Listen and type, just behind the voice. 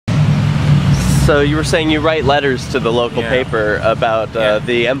So you were saying you write letters to the local paper about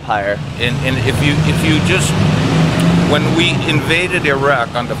the empire. And if you just, when we invaded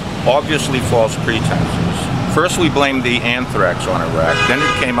Iraq under obviously false pretenses, first we blamed the anthrax on Iraq, then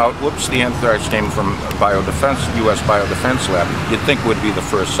it came out, whoops, the anthrax came from biodefense, U.S. biodefense lab. You'd think would be the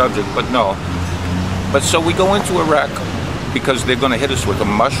first subject, but no. But so we go into Iraq because they're going to hit us with a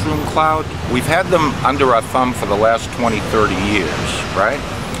mushroom cloud. We've had them under our thumb for the last 20, 30 years, right?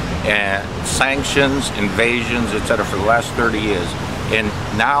 And sanctions, invasions, etc. for the last 30 years. And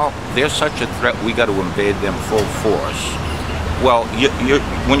now they're such a threat, we got to invade them full force. Well,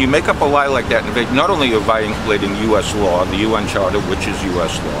 when you make up a lie like that, not only are you violating U.S. law, the UN Charter, which is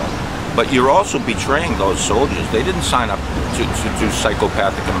U.S. law, but you're also betraying those soldiers. They didn't sign up to do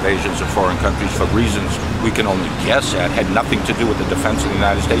psychopathic invasions of foreign countries for reasons we can only guess at, had nothing to do with the defense of the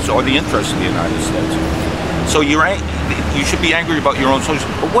United States or the interests of the United States. So you should be angry about your own soldiers,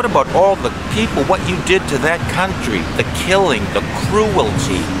 but what about all the people, what you did to that country, the killing, the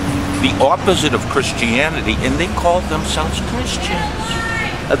cruelty, the opposite of Christianity, and they called themselves Christians.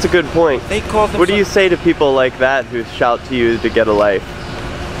 That's a good point. They called themselves... What do you say to people like that who shout to you to get a life?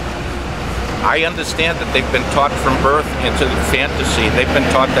 I understand that they've been taught from birth into fantasy. They've been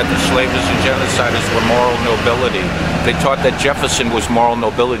taught that the slaves and genociders were moral nobility. They taught that Jefferson was moral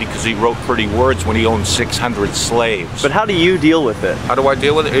nobility because he wrote pretty words when he owned 600 slaves. But how do you deal with it? How do I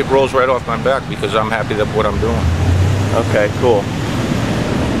deal with it? It rolls right off my back because I'm happy with what I'm doing. Okay, cool.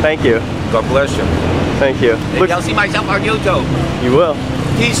 Thank you. God bless you. Thank you. Maybe I'll see myself on YouTube. You will.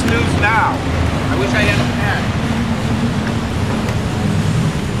 Peace News Now. I wish I had a pen.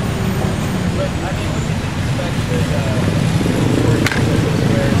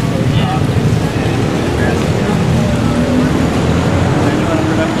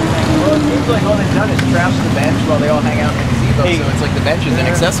 Like all they've done is trash the bench while they all hang out in the gazebo, so it's like the bench is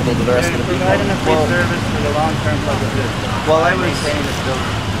inaccessible to the rest of the people. Providing a free service for the long-term public good. While I was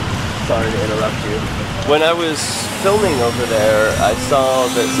sorry to interrupt you. When I was filming over there, I saw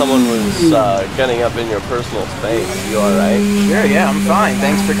that someone was getting up in your personal space. You all right? Sure, yeah, I'm fine.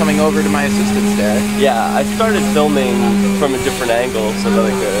 Thanks for coming over to my assistance, Dad. Yeah, I started filming from a different angle so that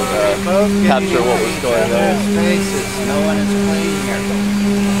I could capture what was going on. Spaces. No one is clean here.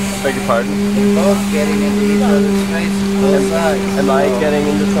 Beg your pardon? You're both getting into each other's faces, both sides. Am I getting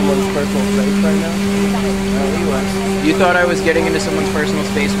into someone's personal space right now? No, he was. You thought I was getting into someone's personal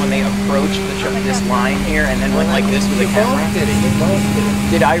space when they approached this line here and then went like this with a camera? You both did it.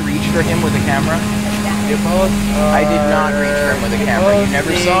 Did I reach for him with a camera? You both I did not reach for him with a camera. You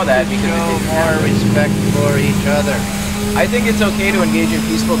never saw that because it didn't more happen. respect for each other. I think it's okay to engage in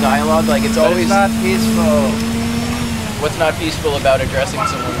peaceful dialogue. Like it's But always... it's not peaceful. What's not peaceful about addressing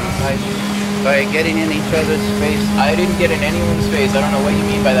someone? By getting in each other's face. I didn't get in anyone's face. I don't know what you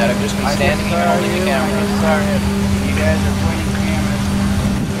mean by that. I've just been standing here holding the camera. Sorry, you guys are pointing cameras.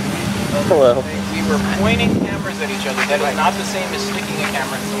 Hello. We were pointing cameras at each other. That is not the same as sticking a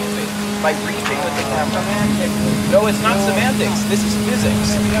camera in someone's face. By reaching with the camera. No, it's not semantics. This is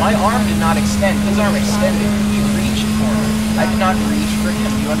physics. My arm did not extend. His arm extended. He reached for me. I did not reach for him.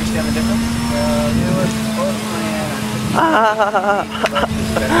 Do you understand the difference? You were supposed to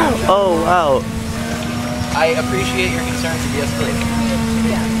Oh, wow. I appreciate your concern to de-escalate.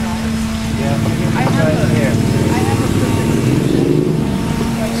 Yeah, I have right here.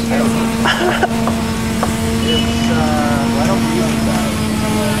 Why don't we use that?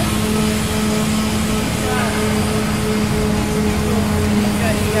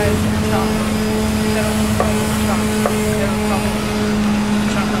 You guys are talking.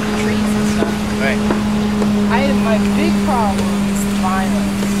 Trees and stuff. Right. My big problem is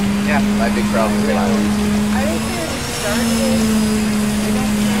violence. Yeah, my big problem is violence. I don't care who started it. I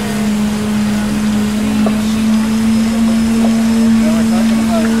don't care. We're talking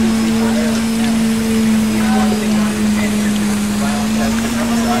about two people there.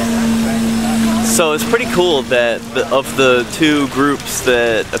 So it's pretty cool that of the two groups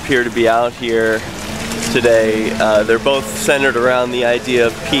that appear to be out here today, they're both centered around the idea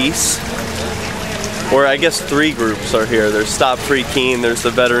of peace. Or I guess three groups are here. There's Stop Free Keene, there's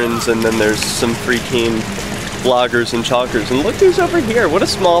the veterans, and then there's some Free Keene bloggers and chalkers. And look who's over here. What a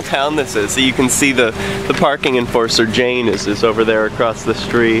small town this is. So you can see the parking enforcer, Jane, is over there across the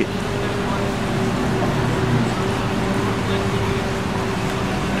street.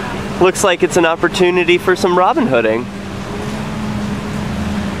 Looks like it's an opportunity for some Robin Hooding.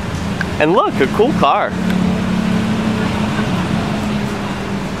 And look, a cool car.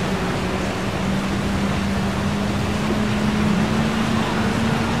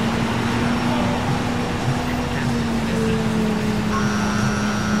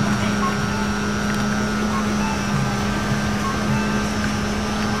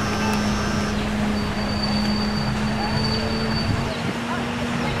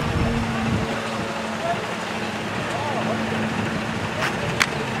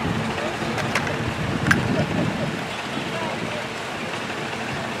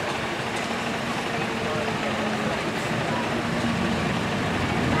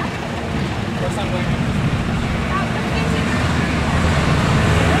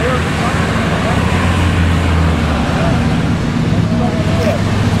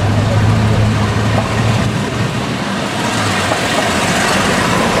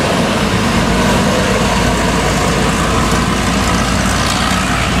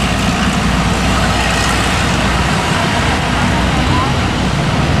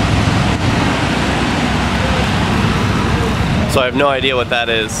 so I have no idea what that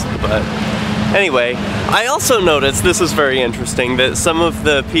is, but anyway, I also noticed, this is very interesting, that some of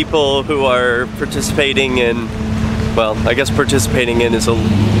the people who are participating in, well, I guess participating in is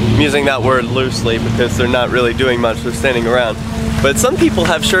I'm using that word loosely because they're not really doing much, they're standing around. But some people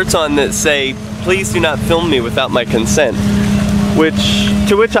have shirts on that say, "Please do not film me without my consent."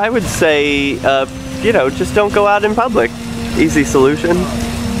 To which I would say, you know, just don't go out in public. Easy solution. This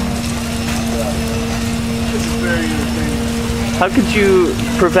is very entertaining. How could you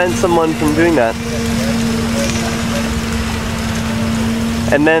prevent someone from doing that?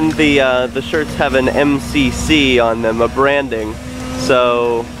 And then the shirts have an MCC on them, a branding.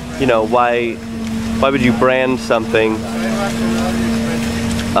 So, you know, why would you brand something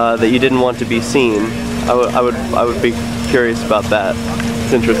that you didn't want to be seen? I would be curious about that.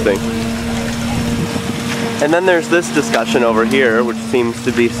 It's interesting. And then there's this discussion over here, which seems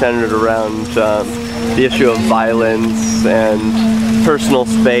to be centered around the issue of violence and personal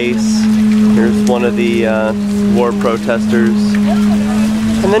space. Here's one of the war protesters.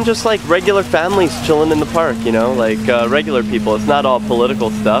 And then just like regular families chilling in the park, you know, like regular people. It's not all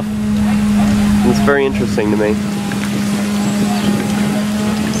political stuff. And it's very interesting to me.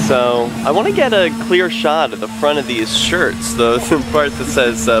 So I want to get a clear shot of the front of these shirts, the part that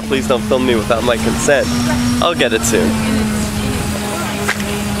says, "Please don't film me without my consent." I'll get it soon.